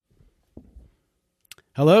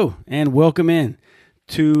Hello, and welcome in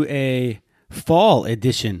to a fall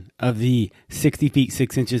edition of the 60 feet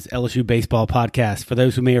 6 inches LSU baseball podcast. For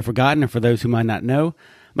those who may have forgotten and for those who might not know,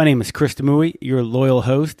 my name is Chris Demui, your loyal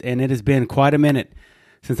host, and it has been quite a minute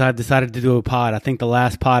since I've decided to do a pod. I think the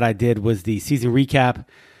last pod I did was the season recap,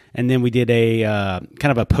 and then we did a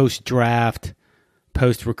kind of a post-draft,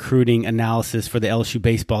 post-recruiting analysis for the LSU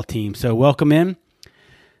baseball team. So welcome in.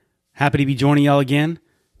 Happy to be joining y'all again.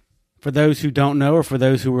 For those who don't know, or for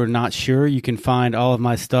those who are not sure, you can find all of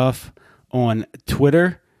my stuff on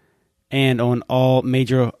Twitter and on all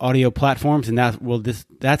major audio platforms, and that's where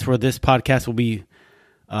this podcast will be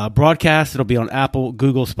broadcast. It'll be on Apple,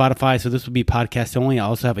 Google, Spotify, so this will be podcast only. I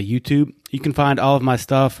also have a YouTube. You can find all of my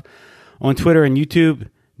stuff on Twitter and YouTube.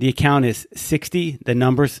 The account is 60, the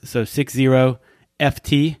numbers, so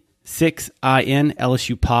 60FT. 6IN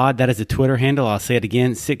LSU Pod. That is a Twitter handle. I'll say it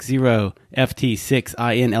again, 60FT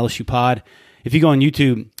 6IN LSU Pod. If you go on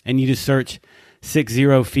YouTube and you just search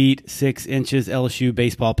 60 feet 6 inches LSU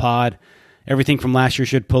baseball pod, everything from last year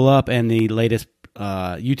should pull up, and the latest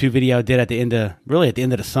YouTube video I did at the end of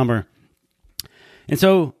the summer. And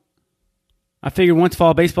so I figured once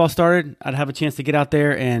fall baseball started, I'd have a chance to get out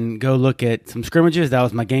there and go look at some scrimmages. That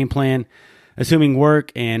was my game plan, assuming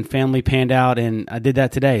work and family panned out, and I did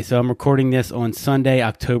that today. So I'm recording this on Sunday,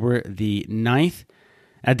 October the 9th.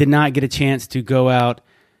 I did not get a chance to go out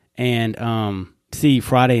and see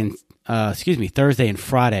Thursday and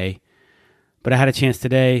Friday, but I had a chance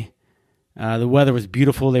today. The weather was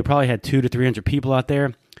beautiful. They probably had 200 to 300 people out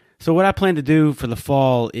there. So what I plan to do for the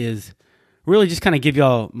fall is really just kind of give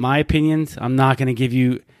y'all my opinions. I'm not going to give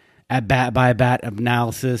you a bat by bat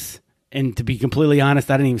analysis. And to be completely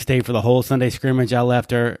honest, I didn't even stay for the whole Sunday scrimmage. I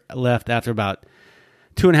left after about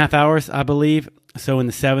 2.5 hours, I believe. So in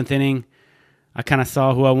the 7th inning, I kind of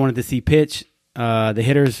saw who I wanted to see pitch. The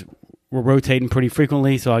hitters were rotating pretty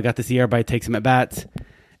frequently, so I got to see everybody take some at-bats.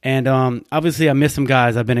 And obviously I missed some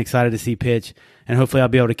guys I've been excited to see pitch, and hopefully I'll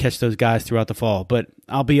be able to catch those guys throughout the fall. But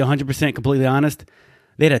I'll be 100% completely honest.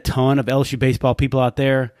 They had a ton of LSU baseball people out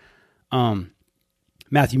there.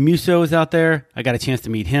 Matthew Musso is out there. I got a chance to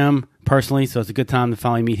meet him personally, so it's a good time to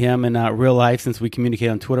finally meet him in real life since we communicate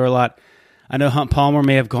on Twitter a lot. I know Hunt Palmer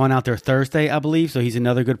may have gone out there Thursday, I believe, so he's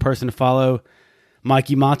another good person to follow.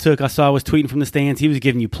 Mikey Matuk, I saw, was tweeting from the stands. He was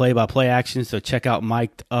giving you play-by-play action, so check out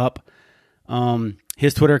Mic'd Up,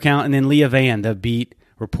 his Twitter account, and then Leah Van, the beat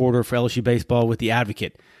reporter for LSU Baseball with The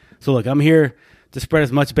Advocate. So look, I'm here to spread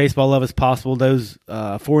as much baseball love as possible. Those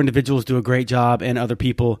 4 individuals do a great job, and other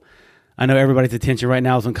people. I know everybody's attention right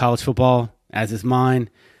now is on college football, as is mine,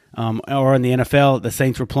 or in the NFL. The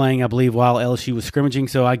Saints were playing, I believe, while LSU was scrimmaging,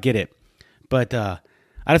 so I get it. But I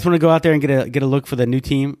just want to go out there and get a look for the new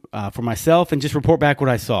team for myself and just report back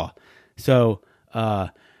what I saw. So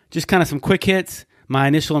just kind of some quick hits, my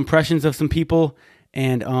initial impressions of some people,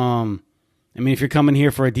 and if you're coming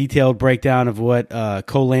here for a detailed breakdown of what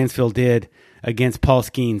Cole Lansfield did against Paul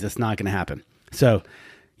Skeens, that's not going to happen. So,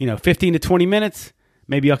 15 to 20 minutes.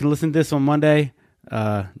 Maybe y'all can listen to this on Monday,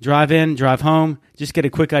 drive in, drive home, just get a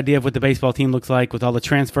quick idea of what the baseball team looks like with all the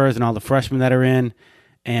transfers and all the freshmen that are in.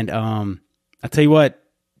 And I'll tell you what,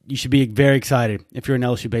 you should be very excited if you're an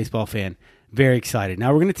LSU baseball fan. Very excited.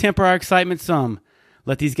 Now, we're going to temper our excitement some.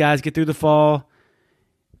 Let these guys get through the fall.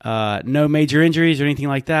 No major injuries or anything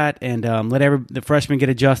like that. And let the freshmen get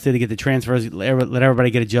adjusted, to get the transfers, let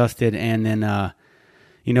everybody get adjusted. And then,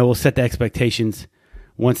 we'll set the expectations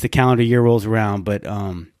once the calendar year rolls around. But,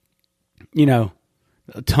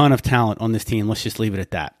 a ton of talent on this team. Let's just leave it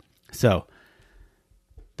at that. So,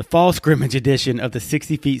 the fall scrimmage edition of the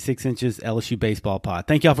 60 feet 6 inches LSU baseball pod.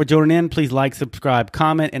 Thank y'all for joining in. Please like, subscribe,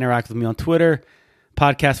 comment, interact with me on Twitter.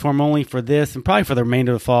 Podcast form only for this and probably for the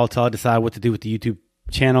remainder of the fall until I decide what to do with the YouTube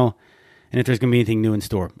channel and if there's going to be anything new in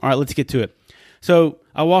store. All right, let's get to it. So,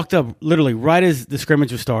 I walked up literally right as the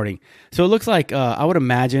scrimmage was starting. So, it looks like I would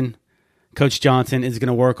imagine Coach Johnson is going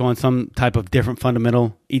to work on some type of different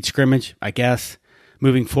fundamental each scrimmage, I guess,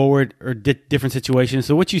 moving forward, or different situations.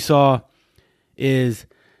 So what you saw is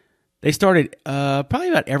they started probably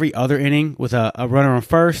about every other inning with a runner on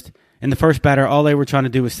first, and the first batter, all they were trying to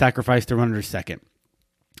do was sacrifice the runner to second.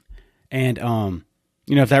 And,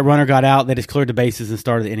 if that runner got out, they just cleared the bases and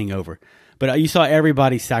started the inning over. But you saw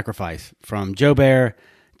everybody sacrifice, from Joe Bear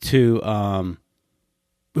to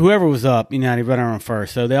whoever was up, they run on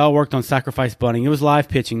first. So they all worked on sacrifice bunting. It was live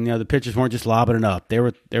pitching. The pitchers weren't just lobbing it up. They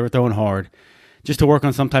were throwing hard just to work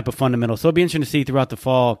on some type of fundamental. So it'll be interesting to see throughout the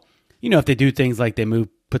fall, if they do things like they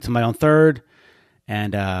put somebody on third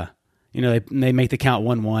and, they make the count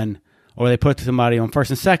 1-1, or they put somebody on first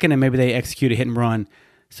and second and maybe they execute a hit and run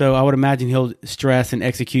So I would imagine he'll stress and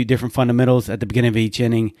execute different fundamentals at the beginning of each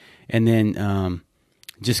inning and then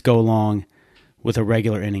just go along with a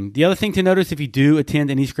regular inning. The other thing to notice, if you do attend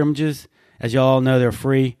any scrimmages, as you all know, they're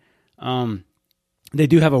free. They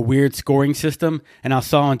do have a weird scoring system, and I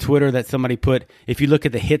saw on Twitter that somebody put, if you look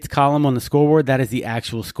at the hits column on the scoreboard, that is the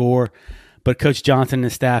actual score. But Coach Johnson and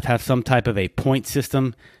his staff have some type of a point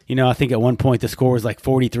system. I think at one point the score was like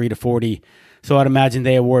 43-40. So I'd imagine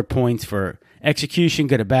they award points for execution,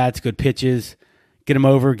 good at bats, good pitches, get them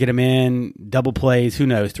over, get them in, double plays, who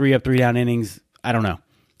knows, 3 up, 3 down innings, I don't know.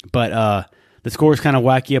 But the score is kind of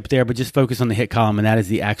wacky up there, but just focus on the hit column, and that is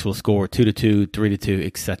the actual score, 2-2, 3-2,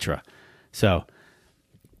 etc. So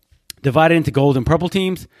divided into gold and purple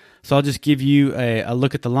teams. So I'll just give you a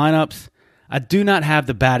look at the lineups. I do not have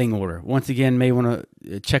the batting order. Once again, may want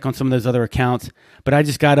to check on some of those other accounts. But I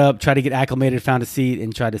just got up, tried to get acclimated, found a seat,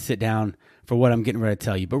 and tried to sit down for what I'm getting ready to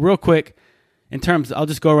tell you. But real quick, I'll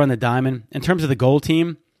just go around the diamond. In terms of the gold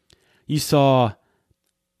team, you saw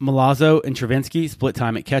Milazzo and Travinsky split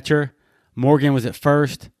time at catcher. Morgan was at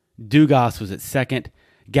first. Dugas was at second.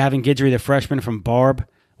 Gavin Guidry, the freshman from Barb,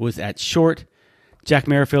 was at short. Jack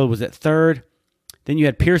Merrifield was at third. Then you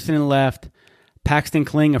had Pearson in left. Paxton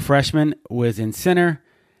Kling, a freshman, was in center.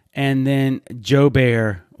 And then Joe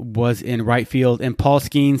Bear was in right field. And Paul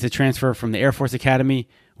Skeens, the transfer from the Air Force Academy,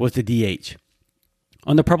 was the DH.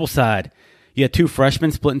 On the purple side, you had 2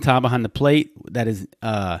 freshmen splitting time behind the plate. That is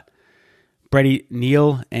Brady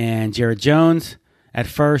Neal and Jared Jones. At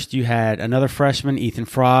first, you had another freshman, Ethan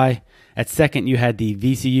Fry. At second, you had the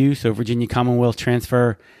VCU, so Virginia Commonwealth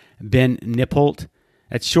transfer, Ben Nippolt.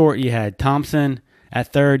 At short, you had Thompson.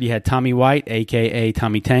 At third, you had Tommy White, a.k.a.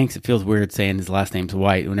 Tommy Tanks. It feels weird saying his last name's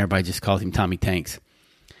White when everybody just calls him Tommy Tanks.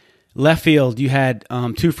 Left field, you had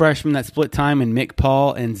 2 freshmen that split time in Mick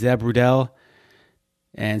Paul and Zeb Rudell.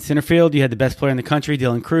 And center field, you had the best player in the country,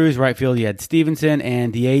 Dylan Cruz. Right field, you had Stevenson.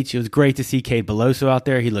 And DH, it was great to see Cade Beloso out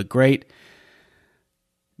there. He looked great.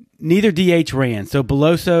 Neither DH ran. So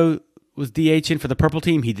Beloso was DHing for the purple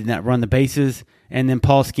team. He did not run the bases. And then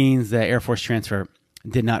Paul Skeens, the Air Force transfer,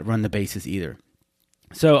 did not run the bases either.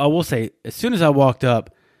 So I will say, as soon as I walked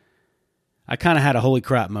up, I kind of had a holy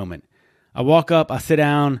crap moment. I walk up, I sit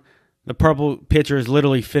down. The purple pitcher is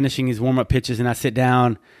literally finishing his warm-up pitches, and I sit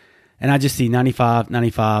down, and I just see 95,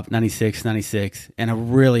 95, 96, 96, and a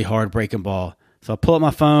really hard breaking ball. So I pull up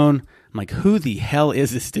my phone. I'm like, who the hell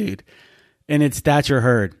is this dude? And it's Thatcher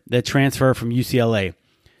Hurd, the transfer from UCLA.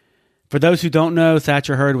 For those who don't know,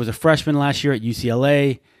 Thatcher Hurd was a freshman last year at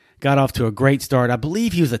UCLA, got off to a great start. I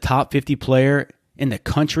believe he was a top 50 player in the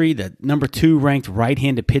country, the number 2 ranked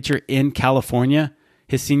right-handed pitcher in California.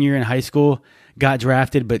 His senior year in high school, got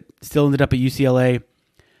drafted, but still ended up at UCLA.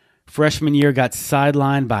 Freshman year, got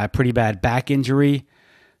sidelined by a pretty bad back injury,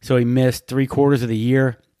 so he missed 3/4 of the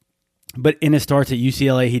year. But in his starts at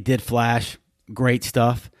UCLA, he did flash great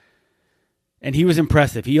stuff, and he was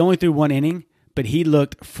impressive. He only threw 1 inning, but he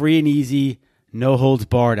looked free and easy, no holds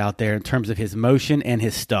barred out there in terms of his motion and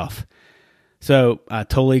his stuff. So I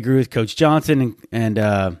totally agree with Coach Johnson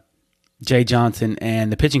and Jay Johnson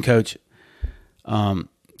and the pitching coach,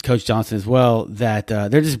 Coach Johnson as well, that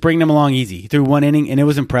they're just bringing him along easy. He threw 1 inning, and it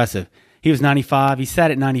was impressive. He was 95. He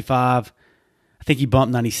sat at 95. I think he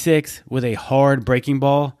bumped 96 with a hard breaking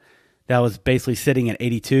ball that was basically sitting at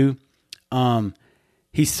 82.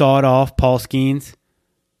 He sawed off Paul Skeens,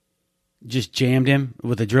 just jammed him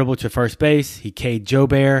with a dribble to first base. He K'd Joe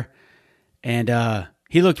Bear, and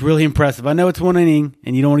he looked really impressive. I know it's 1 inning,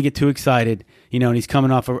 and you don't want to get too excited, and he's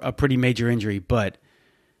coming off a pretty major injury, but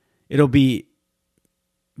it'll be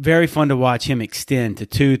very fun to watch him extend to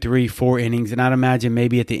 2, 3, 4 innings, and I'd imagine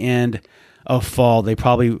maybe at the end of fall,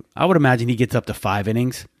 I would imagine he gets up to 5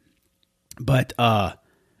 innings, but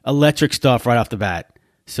electric stuff right off the bat.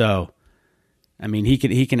 So, I mean, he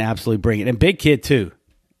can absolutely bring it, and big kid too,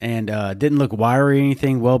 and didn't look wiry or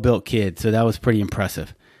anything, well-built kid, so that was pretty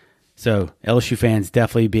impressive. So LSU fans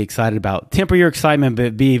definitely be excited about, temper your excitement,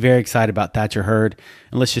 but be very excited about Thatcher Hurd.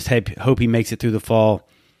 And let's just hope he makes it through the fall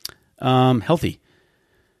healthy.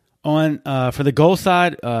 For the goal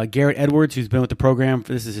side, Garrett Edwards, who's been with the program,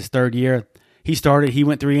 this is his 3rd year. He started, he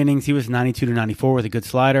went 3 innings. He was 92-94 with a good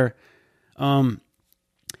slider. And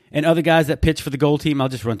other guys that pitched for the gold team, I'll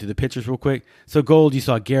just run through the pitchers real quick. So gold, you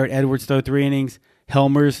saw Garrett Edwards throw 3 innings.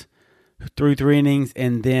 Helmers threw 3 innings.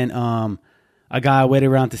 And then a guy I waited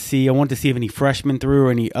around to see. I wanted to see if any freshmen threw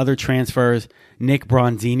or any other transfers. Nick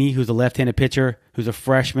Bronzini, who's a left-handed pitcher, who's a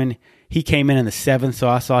freshman. He came in the 7th, so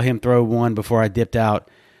I saw him throw 1 before I dipped out.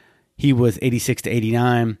 He was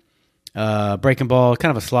 86-89. Breaking ball, kind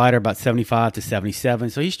of a slider, about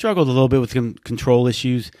 75-77. So he struggled a little bit with some control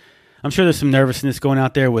issues. I'm sure there's some nervousness going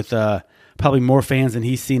out there with probably more fans than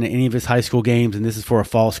he's seen at any of his high school games, and this is for a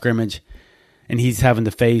fall scrimmage, and he's having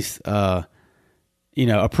to face a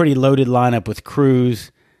pretty loaded lineup with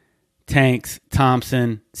Cruz, Tanks,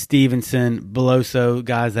 Thompson, Stevenson, Beloso,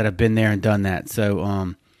 guys that have been there and done that.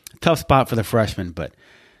 So tough spot for the freshman, but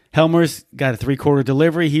Helmer's got a 3-quarter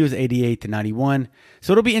delivery. He was 88-91.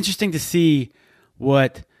 So it'll be interesting to see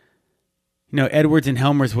what Edwards and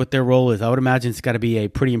Helmer's, what their role is. I would imagine it's got to be a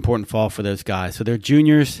pretty important fall for those guys. So they're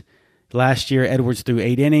juniors. Last year, Edwards threw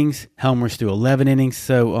 8 innings. Helmer's threw 11 innings.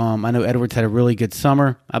 So I know Edwards had a really good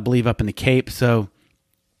summer, I believe, up in the Cape. So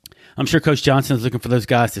I'm sure Coach Johnson is looking for those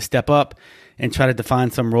guys to step up and try to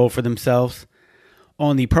define some role for themselves.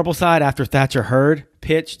 On the purple side, after Thatcher Hurd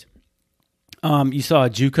pitched, you saw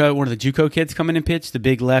one of the JUCO kids come in and pitch, the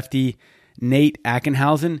big lefty, Nate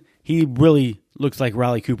Ackenhausen. He really looks like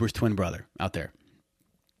Riley Cooper's twin brother out there.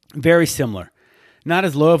 Very similar. Not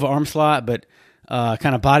as low of an arm slot, but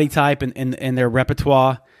kind of body type and their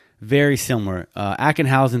repertoire, very similar.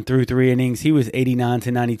 Ackenhausen threw 3 innings. He was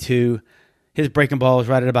 89-92. His breaking ball was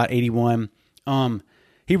right at about 81.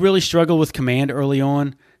 He really struggled with command early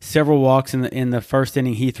on. Several walks in the first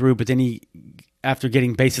inning he threw, but then after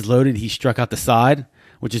getting bases loaded, he struck out the side,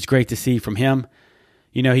 which is great to see from him.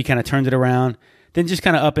 He kind of turned it around. Then just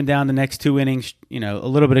kind of up and down the next 2 innings, a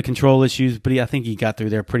little bit of control issues, but I think he got through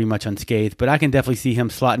there pretty much unscathed. But I can definitely see him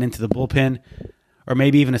slotting into the bullpen or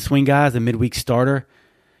maybe even a swing guy as a midweek starter,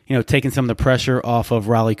 taking some of the pressure off of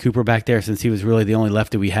Riley Cooper back there since he was really the only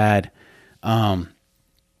lefty we had that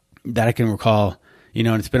I can recall. And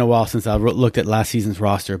it's been a while since I looked at last season's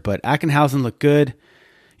roster. But Ackenhausen looked good,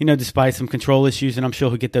 despite some control issues, and I'm sure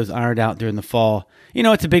he'll get those ironed out during the fall.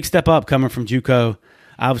 It's a big step up coming from JUCO,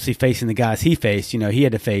 obviously facing the guys he faced. He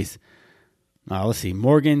had to face,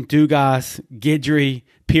 Morgan, Dugas, Guidry,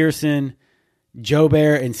 Pearson,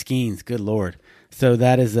 Jobert, and Skeens. Good Lord. So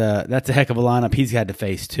that's a heck of a lineup he's had to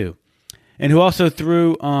face too. And who also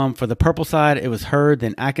threw for the purple side, it was Hurd,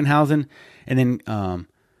 then Ackenhausen, and then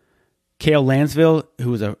Cale Lansville,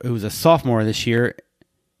 who was a sophomore this year,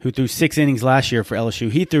 who threw 6 innings last year for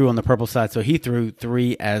LSU. He threw on the purple side, so he threw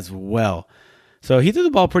 3 as well. So he threw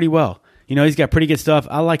the ball pretty well. He's got pretty good stuff.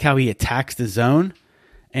 I like how he attacks the zone,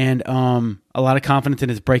 and a lot of confidence in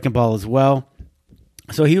his breaking ball as well.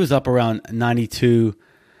 So he was up around 92,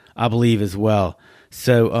 I believe, as well.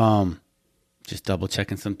 So just double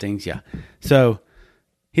checking some things. Yeah. So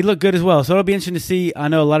he looked good as well. So it'll be interesting to see. I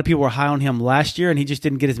know a lot of people were high on him last year, and he just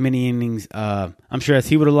didn't get as many innings, I'm sure, as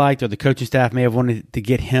he would have liked, or the coaching staff may have wanted to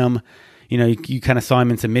get him. You kind of saw him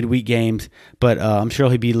in some midweek games, but I'm sure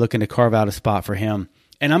he'll be looking to carve out a spot for him.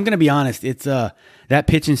 And I'm going to be honest, it's that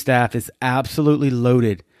pitching staff is absolutely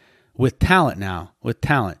loaded with talent now,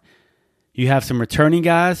 You have some returning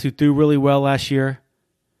guys who threw really well last year.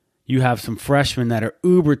 You have some freshmen that are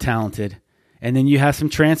uber talented. And then you have some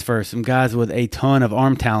transfers, some guys with a ton of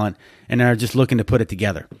arm talent and are just looking to put it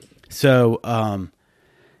together. So, I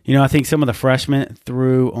think some of the freshmen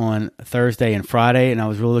threw on Thursday and Friday, and I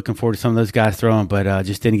was really looking forward to some of those guys throwing, but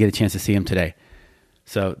just didn't get a chance to see them today.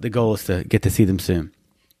 So the goal is to get to see them soon.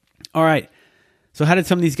 All right. So how did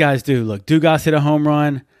some of these guys do? Look, Dugas hit a home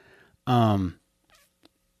run. For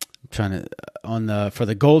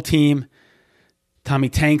the gold team, Tommy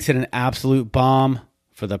Tanks hit an absolute bomb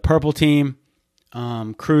for the purple team.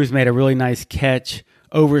 Cruz made a really nice catch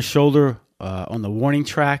over his shoulder on the warning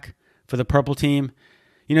track for the purple team.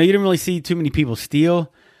 You didn't really see too many people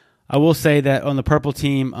steal. I will say that on the purple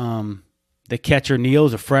team, the catcher, Neal,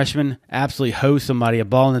 is a freshman, absolutely hosed somebody. A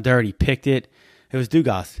ball in the dirt, he picked it. It was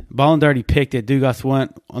Dugas. Ball in the dirt, he picked it. Dugas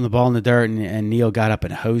went on the ball in the dirt, and Neal got up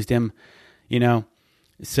and hosed him.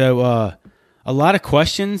 So a lot of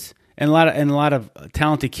questions and a lot of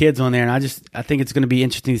talented kids on there, and I think it's going to be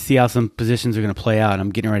interesting to see how some positions are going to play out.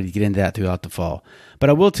 I'm getting ready to get into that throughout the fall. But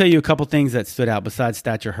I will tell you a couple things that stood out besides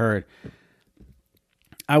Thatcher Hurd.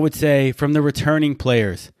 I would say from the returning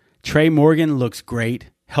players, Trey Morgan looks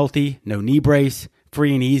great, healthy, no knee brace,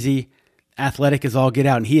 free and easy, athletic as all get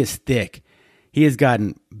out, and he is thick. He has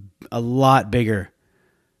gotten a lot bigger,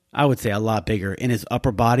 I would say a lot bigger in his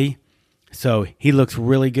upper body. So he looks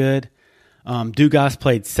really good. Dugas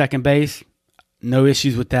played second base. No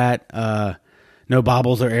issues with that. No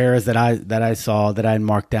bobbles or errors that I saw that I had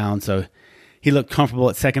marked down. So he looked comfortable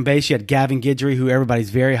at second base. You had Gavin Guidry, who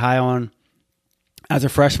everybody's very high on as a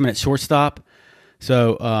freshman at shortstop.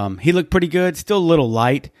 So he looked pretty good. Still a little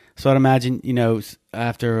light. So I'd imagine,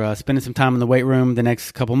 after spending some time in the weight room the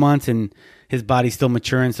next couple months, and his body's still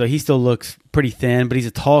maturing, so he still looks pretty thin. But he's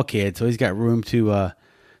a tall kid, so he's got room to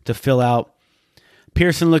fill out.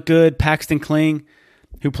 Pearson looked good. Paxton Kling,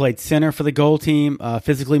 who played center for the goal team,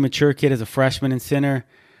 physically mature kid as a freshman in center.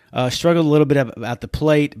 Struggled a little bit at the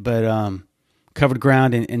plate, but covered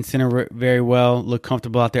ground in center very well, looked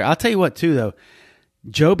comfortable out there. I'll tell you what, too, though.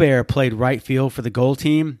 Joe Bear played right field for the goal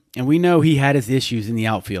team, and we know he had his issues in the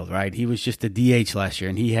outfield, right? He was just a DH last year,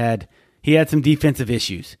 and he had some defensive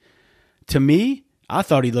issues. To me, I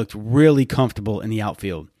thought he looked really comfortable in the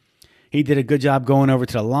outfield. He did a good job going over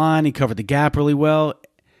to the line. He covered the gap really well.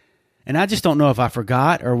 And I just don't know if I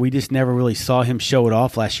forgot or we just never really saw him show it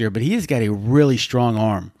off last year, but he has got a really strong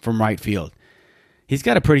arm from right field. He's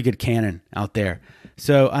got a pretty good cannon out there.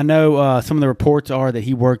 So I know some of the reports are that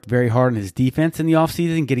he worked very hard on his defense in the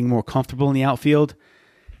offseason, getting more comfortable in the outfield.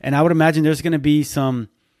 And I would imagine there's going to be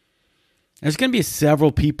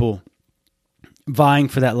several people vying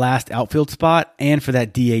for that last outfield spot and for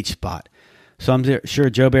that DH spot. So I'm sure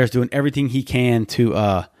Joe Bear's doing everything he can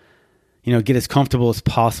to get as comfortable as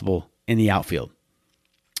possible in the outfield.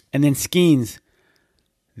 And then Skeens,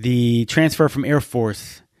 the transfer from Air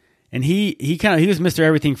Force, and he was Mr.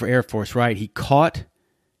 Everything for Air Force, right? He caught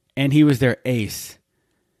and he was their ace.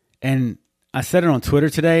 And I said it on Twitter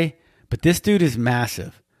today, but this dude is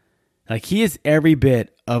massive. Like, he is every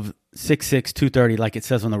bit of 6'6", 230 like it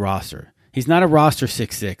says on the roster. He's not a roster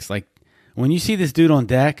 6'6". Like, when you see this dude on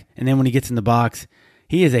deck and then when he gets in the box,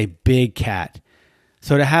 he is a big cat.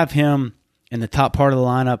 So to have him in the top part of the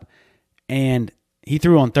lineup, and he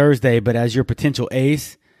threw on Thursday, but as your potential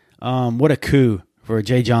ace, what a coup for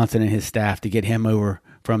Jay Johnson and his staff to get him over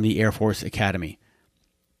from the Air Force Academy.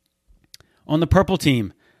 On the purple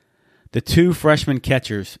team, the two freshman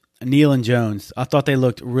catchers, Neal and Jones, I thought they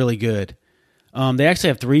looked really good. They actually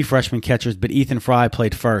have three freshman catchers, but Ethan Fry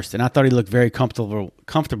played first, and I thought he looked very comfortable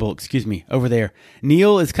over there.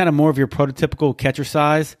 Neal is kind of more of your prototypical catcher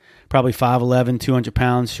size, probably 5'11", 200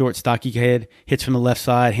 pounds, short, stocky kid, hits from the left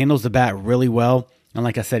side, handles the bat really well, and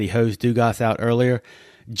like I said, he hosed Dugas out earlier.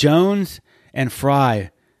 Jones and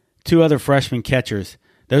Fry, two other freshman catchers,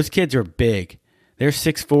 those kids are big. They're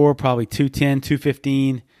 6'4", probably 210,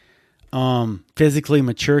 215, physically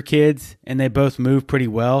mature kids, and they both move pretty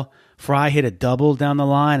well. Fry hit a double down the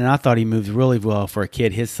line, and I thought he moved really well for a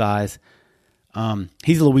kid his size.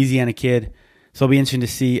 He's a Louisiana kid, so it'll be interesting to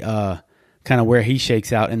see kind of where he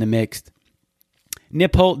shakes out in the mixed.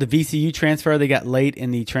 Nip Holt, the VCU transfer they got late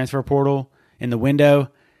in the transfer portal in the window,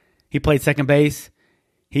 he played second base.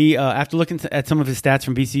 He after looking at some of his stats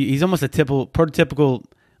from VCU, he's almost a prototypical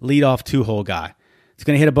leadoff two-hole guy. He's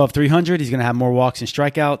going to hit above 300. He's going to have more walks and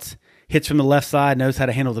strikeouts. Hits from the left side, knows how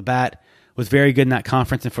to handle the bat. Was very good in that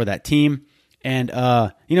conference and for that team. And,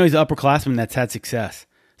 he's an upperclassman that's had success.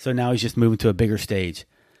 So now he's just moving to a bigger stage.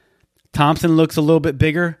 Thompson looks a little bit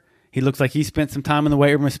bigger. He looks like he spent some time in the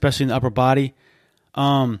weight room, especially in the upper body.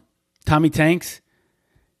 Tommy Tanks,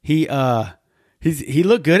 he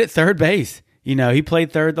looked good at third base. He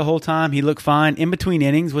played third the whole time. He looked fine. In between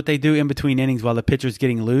innings, what they do in between innings while the pitcher's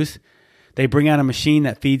getting loose, they bring out a machine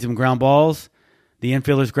that feeds them ground balls, the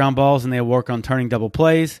infielders ground balls, and they'll work on turning double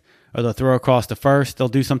plays, or they'll throw across to first. They'll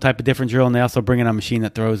do some type of different drill, and they also bring in a machine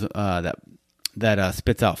that throws that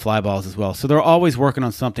spits out fly balls as well. So they're always working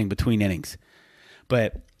on something between innings.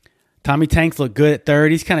 But Tommy Tanks looked good at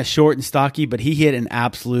third. He's kind of short and stocky, but he hit an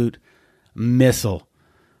absolute missile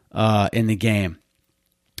in the game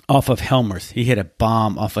off of Helmers. He hit a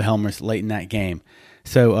bomb off of Helmers late in that game.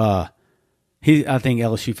 So I think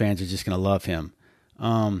LSU fans are just going to love him.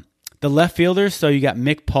 The left fielders, so you got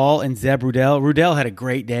Mick Paul and Zeb Rudell. Rudell had a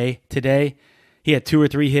great day today. He had 2 or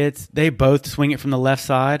 3 hits. They both swing it from the left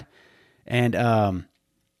side. And I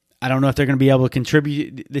don't know if they're going to be able to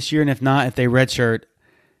contribute this year, and if not, if they redshirt.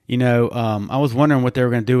 I was wondering what they were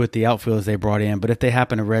going to do with the outfielders they brought in, but if they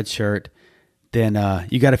happen to redshirt, then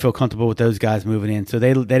you got to feel comfortable with those guys moving in. So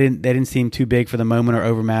they didn't seem too big for the moment or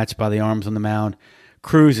overmatched by the arms on the mound.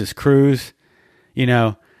 Cruz is Cruz.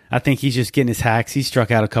 I think he's just getting his hacks. He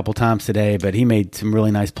struck out a couple times today, but he made some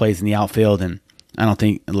really nice plays in the outfield. And I don't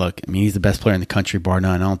think, he's the best player in the country, bar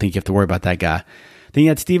none. I don't think you have to worry about that guy. Then you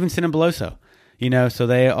had Stevenson and Beloso, so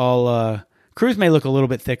they all, Cruz may look a little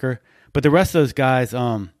bit thicker, but the rest of those guys,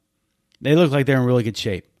 they look like they're in really good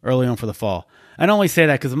shape early on for the fall. I don't only say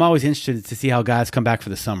that because I'm always interested to see how guys come back for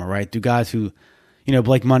the summer, right? Do guys who,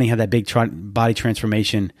 Blake Money had that big body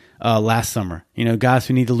transformation last summer. Guys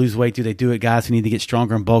who need to lose weight, do they do it? Guys who need to get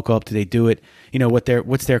stronger and bulk up, do they do it?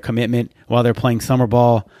 What's their commitment while they're playing summer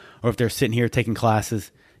ball, or if they're sitting here taking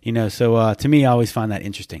classes? So to me, I always find that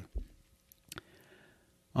interesting.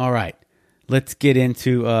 All right, let's get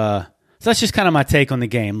into. So that's just kind of my take on the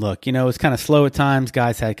game. Look, it was kind of slow at times.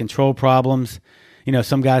 Guys had control problems.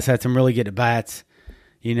 Some guys had some really good at bats.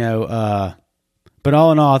 But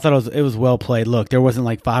all in all, I thought it was well played. Look, there wasn't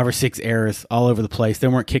like 5 or 6 errors all over the place. They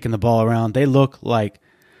weren't kicking the ball around. They look like,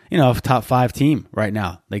 a top 5 team right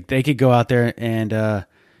now. Like they could go out there and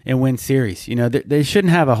win series. They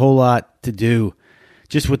shouldn't have a whole lot to do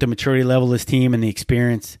just with the maturity level of this team and the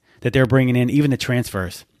experience that they're bringing in, even the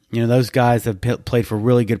transfers. Those guys have played for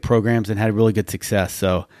really good programs and had really good success.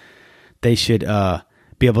 So they should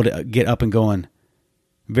be able to get up and going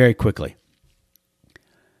very quickly.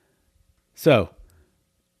 So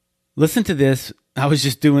listen to this. I was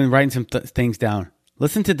just writing some things down.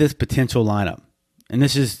 Listen to this potential lineup. And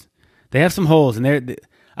they have some holes. And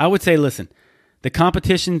I would say, listen, the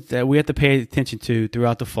competitions that we have to pay attention to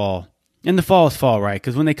throughout the fall. And the fall is fall, right?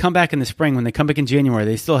 Because when they come back in the spring, when they come back in January,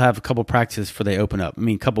 they still have a couple practices before they open up.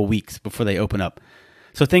 A couple weeks before they open up.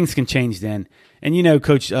 So things can change then. And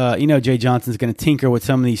Coach, Jay Johnson's going to tinker with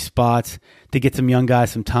some of these spots to get some young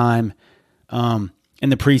guys some time in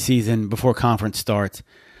the preseason before conference starts.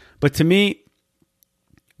 But to me,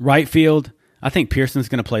 right field, I think Pearson's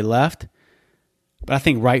going to play left. But I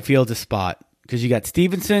think right field's a spot. Because you got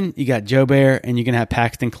Stevenson, you got Joe Bear, and you're going to have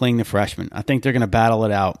Paxton Kling, the freshman. I think they're going to battle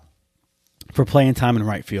it out for playing time in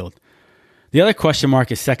right field. The other question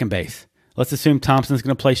mark is second base. Let's assume Thompson's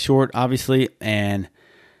going to play short, obviously, and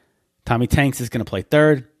Tommy Tanks is going to play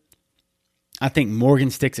third. I think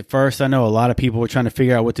Morgan sticks at first. I know a lot of people were trying to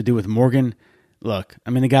figure out what to do with Morgan. Look,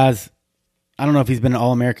 the guy's, I don't know if he's been an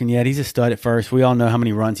All-American yet. He's a stud at first. We all know how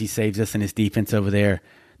many runs he saves us in his defense over there.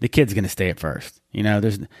 The kid's going to stay at first.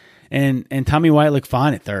 And Tommy White looked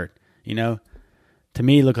fine at third. To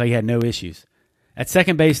me, it looked like he had no issues. At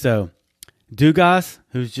second base, though, Dugas,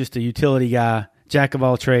 who's just a utility guy, jack of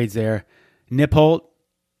all trades there. Nipholt,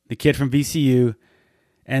 the kid from VCU.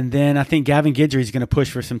 And then I think Gavin Guidry is going to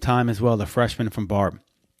push for some time as well, the freshman from Barb.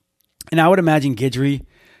 And I would imagine Guidry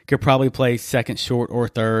could probably play second, short, or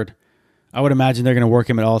third. I would imagine they're going to work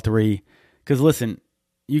him at all three. Because listen,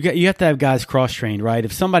 you have to have guys cross-trained, right?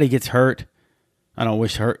 If somebody gets hurt, I don't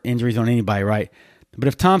wish injuries on anybody, right? But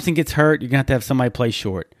if Thompson gets hurt, you're going to have somebody play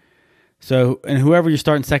short. So, and whoever your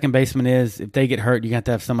starting second baseman is, if they get hurt, you have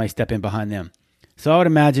to have somebody step in behind them. So I would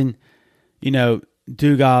imagine, Dugas,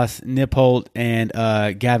 Nipholt, and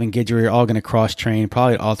Gavin Guidry are all going to cross-train,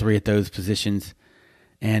 probably all three at those positions.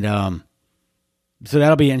 And so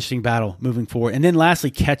that'll be an interesting battle moving forward. And then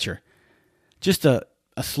lastly, catcher. Just a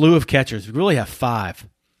slew of catchers. We really have 5.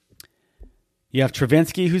 You have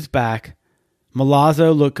Travinsky, who's back.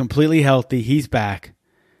 Milazzo looked completely healthy. He's back.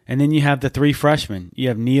 And then you have the 3 freshmen. You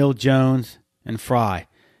have Neal, Jones, and Fry.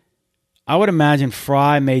 I would imagine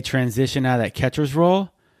Fry may transition out of that catcher's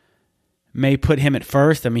role. May put him at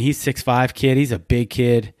first. He's 6'5" kid. He's a big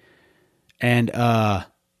kid. And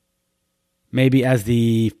maybe as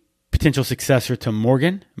the potential successor to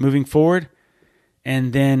Morgan moving forward.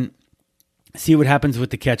 And then see what happens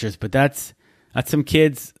with the catchers. But that's some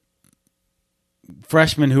kids,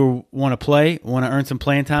 freshmen who want to play, want to earn some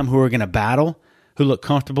playing time, who are going to battle, who look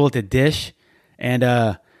comfortable at the dish. And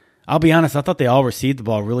I'll be honest, I thought they all received the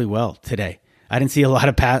ball really well today. I didn't see a lot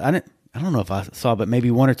of pass. I don't know if I saw, but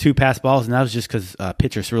maybe 1 or 2 pass balls, and that was just because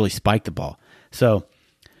pitchers really spiked the ball. So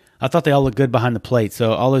I thought they all looked good behind the plate.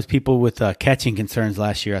 So all those people with catching concerns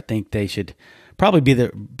last year, I think they should probably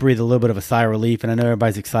breathe a little bit of a sigh of relief. And I know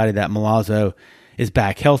everybody's excited that Milazzo is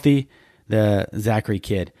back healthy, the Zachary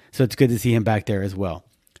kid. So it's good to see him back there as well.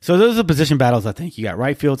 So those are the position battles, I think. You got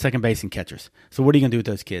right field, second base, and catchers. So what are you going to do with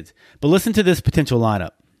those kids? But listen to this potential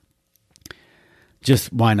lineup.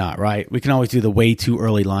 Just why not, right? We can always do the way too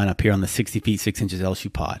early lineup here on the 60 feet, 6 inches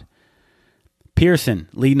LSU pod. Pearson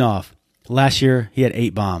leading off. Last year, he had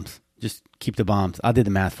 8 bombs. Just keep the bombs. I did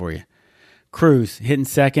the math for you. Cruz hitting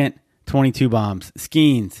second, 22 bombs.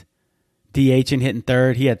 Skeens, DH and hitting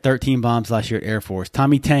third. He had 13 bombs last year at Air Force.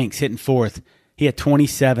 Tommy Tanks hitting fourth. He had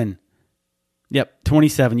 27. Yep,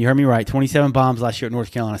 27. You heard me right. 27 bombs last year at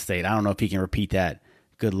North Carolina State. I don't know if he can repeat that.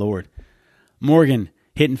 Good Lord. Morgan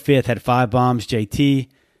hitting fifth, had 5 bombs. JT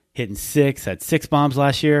hitting 6, had 6 bombs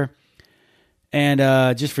last year.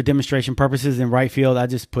 And just for demonstration purposes in right field, I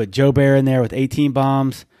just put Joe Bear in there with 18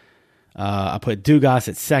 bombs. I put Dugas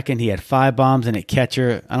at second. He had 5 bombs. And at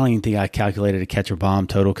catcher, I don't even think I calculated a catcher bomb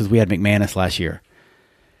total because we had McManus last year.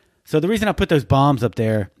 So the reason I put those bombs up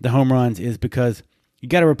there, the home runs, is because you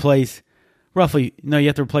got to replace you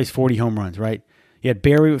have to replace 40 home runs, right? You had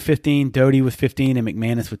Barry with 15, Doty with 15, and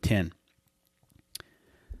McManus with 10.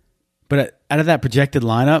 But out of that projected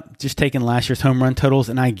lineup, just taking last year's home run totals,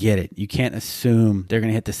 and I get it. You can't assume they're going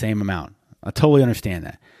to hit the same amount. I totally understand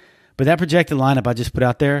that. But that projected lineup I just put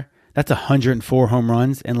out there, that's 104 home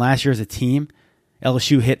runs. And last year as a team,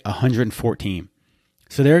 LSU hit 114.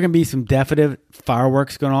 So there are going to be some definite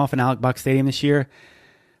fireworks going off in Alex Box Stadium this year.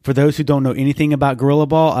 For those who don't know anything about Gorilla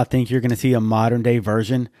Ball, I think you're going to see a modern-day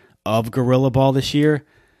version of Gorilla Ball this year.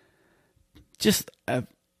 Just,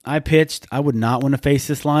 I pitched. I would not want to face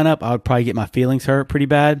this lineup. I would probably get my feelings hurt pretty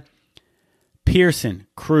bad. Pearson,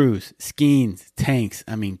 Cruz, Skeens, Tanks.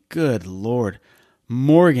 I mean, good Lord.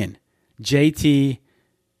 Morgan, JT,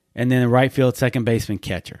 and then the right field second baseman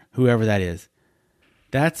catcher, whoever that is.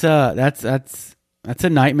 That's a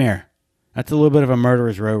nightmare. That's a little bit of a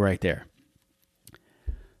murderer's row right there.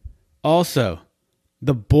 Also,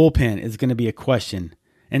 the bullpen is going to be a question.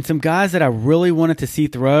 And some guys that I really wanted to see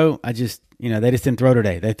throw, they just didn't throw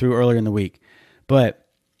today. They threw earlier in the week. But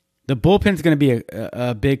the bullpen's going to be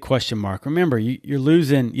a big question mark. Remember, you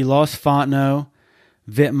lost Fontenot,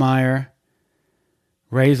 Vittmeyer,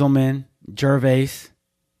 Raiselman, Gervais.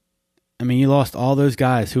 I mean, you lost all those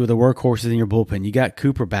guys who are the workhorses in your bullpen. You got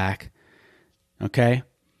Cooper back, okay?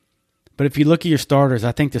 But if you look at your starters,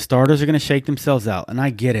 I think the starters are going to shake themselves out. And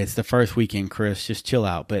I get it. It's the first weekend, Chris. Just chill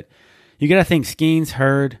out. But you got to think Skeens,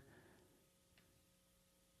 Hurd,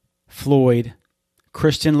 Floyd,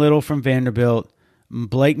 Christian Little from Vanderbilt,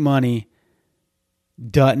 Blake Money,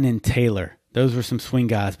 Dutton, and Taylor. Those were some swing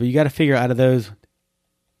guys. But you got to figure out of those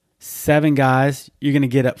 7 guys, you're going to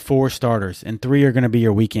get up 4 starters, and 3 are going to be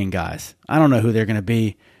your weekend guys. I don't know who they're going to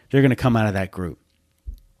be. They're going to come out of that group.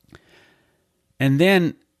 And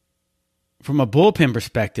then from a bullpen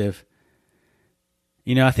perspective,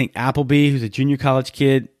 I think Appleby, who's a junior college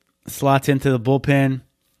kid, slots into the bullpen.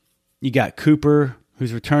 You got Cooper,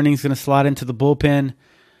 who's returning, is going to slot into the bullpen.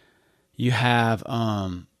 You have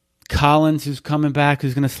Collins, who's coming back,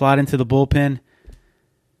 who's going to slot into the bullpen.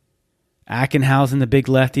 Ackenhausen, the big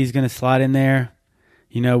lefty, is going to slide in there.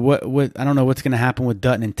 What I don't know what's going to happen with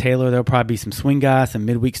Dutton and Taylor. There'll probably be some swing guys, some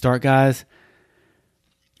midweek start guys.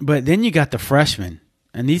 But then you got the freshmen,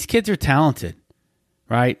 and these kids are talented,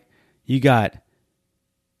 right? You got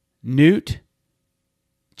Newt,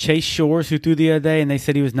 Chase Shores, who threw the other day, and they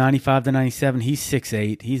said he was 95 to 97. He's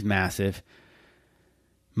 6'8". He's massive.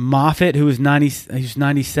 Moffitt, who was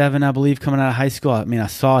 97, I believe, coming out of high school. I mean, I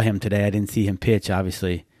saw him today. I didn't see him pitch,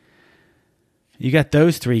 obviously. You got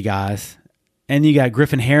those 3 guys, and you got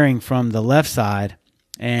Griffin Herring from the left side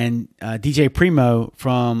and DJ Primo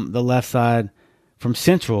from the left side from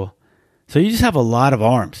Central. So you just have a lot of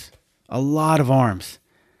arms,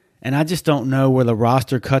 And I just don't know where the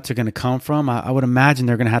roster cuts are going to come from. I would imagine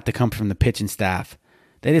they're going to have to come from the pitching staff.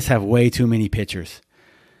 They just have way too many pitchers.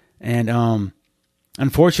 And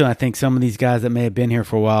unfortunately, I think some of these guys that may have been here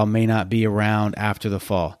for a while may not be around after the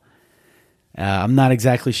fall. I'm not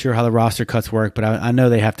exactly sure how the roster cuts work, but I know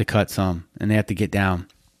they have to cut some, and they have to get down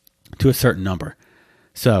to a certain number.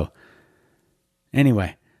 So,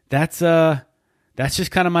 anyway, that's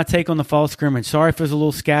just kind of my take on the fall scrimmage. Sorry if it was a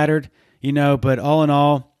little scattered, but all in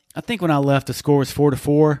all, I think when I left, the score was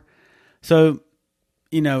 4-4. So,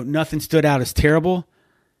 nothing stood out as terrible.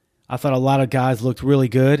 I thought a lot of guys looked really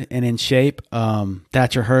good and in shape.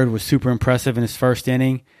 Thatcher Hurd was super impressive in his first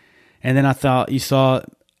inning. And then I thought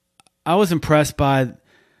I was impressed by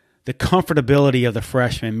the comfortability of the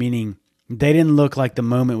freshmen, meaning they didn't look like the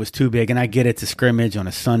moment was too big. And I get it's a scrimmage on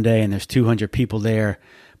a Sunday and there's 200 people there.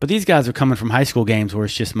 But these guys are coming from high school games where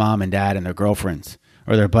it's just mom and dad and their girlfriends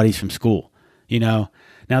or their buddies from school, Now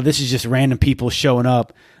this is just random people showing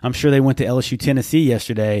up. I'm sure they went to LSU, Tennessee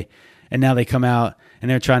yesterday, and now they come out and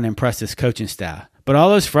they're trying to impress this coaching staff. But all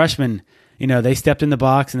those freshmen, they stepped in the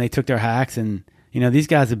box and they took their hacks, and these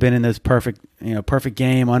guys have been in those perfect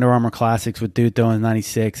game Under Armour Classics with dude throwing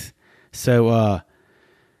 96. So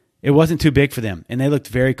it wasn't too big for them, and they looked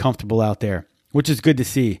very comfortable out there, which is good to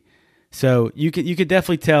see. So you could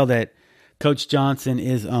definitely tell that Coach Johnson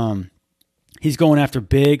is he's going after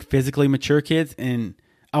big, physically mature kids, and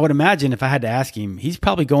I would imagine if I had to ask him, he's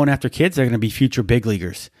probably going after kids that are going to be future big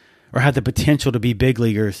leaguers or have the potential to be big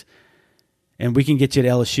leaguers, and we can get you to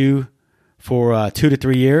LSU for 2 to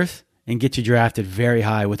 3 years and get you drafted very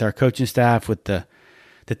high with our coaching staff, with the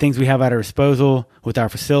things we have at our disposal, with our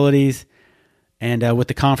facilities, and with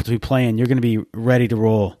the conference we play in. You're going to be ready to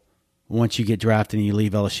roll once you get drafted and you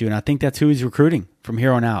leave LSU. And I think that's who he's recruiting from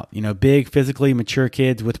here on out. Big, physically mature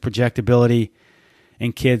kids with projectability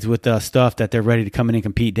and kids with stuff that they're ready to come in and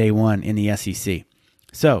compete day one in the SEC.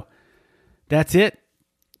 So that's it.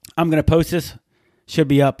 I'm going to post this. Should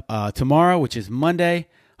be up tomorrow, which is Monday.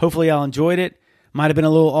 Hopefully y'all enjoyed it. Might have been a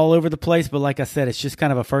little all over the place, but like I said, it's just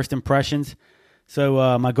kind of a first impressions.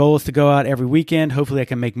 So my goal is to go out every weekend. Hopefully I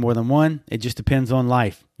can make more than one. It just depends on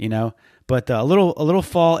life, But a little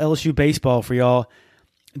fall LSU baseball for y'all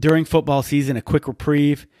during football season, a quick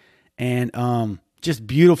reprieve, and just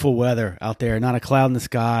beautiful weather out there, not a cloud in the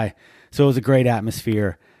sky. So it was a great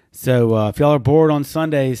atmosphere. So if y'all are bored on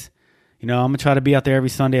Sundays, I'm going to try to be out there every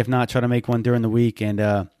Sunday. If not, try to make one during the week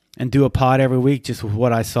and do a pod every week just with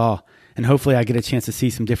what I saw. And hopefully I get a chance to see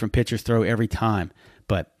some different pitchers throw every time.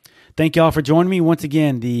 But thank y'all for joining me. Once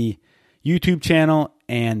again, the YouTube channel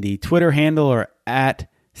and the Twitter handle are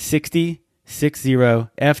at 60FT6IN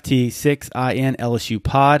LSU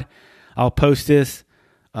pod. I'll post this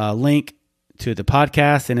link to the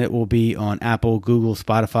podcast, and it will be on Apple, Google,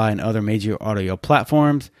 Spotify, and other major audio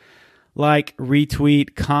platforms. Like,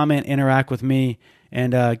 retweet, comment, interact with me,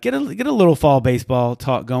 and get a little fall baseball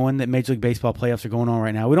talk going. That Major League Baseball playoffs are going on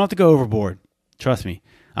right now. We don't have to go overboard. Trust me.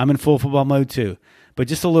 I'm in full football mode too, but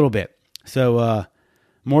just a little bit. So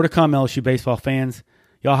more to come, LSU baseball fans.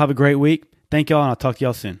 Y'all have a great week. Thank y'all, and I'll talk to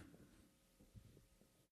y'all soon.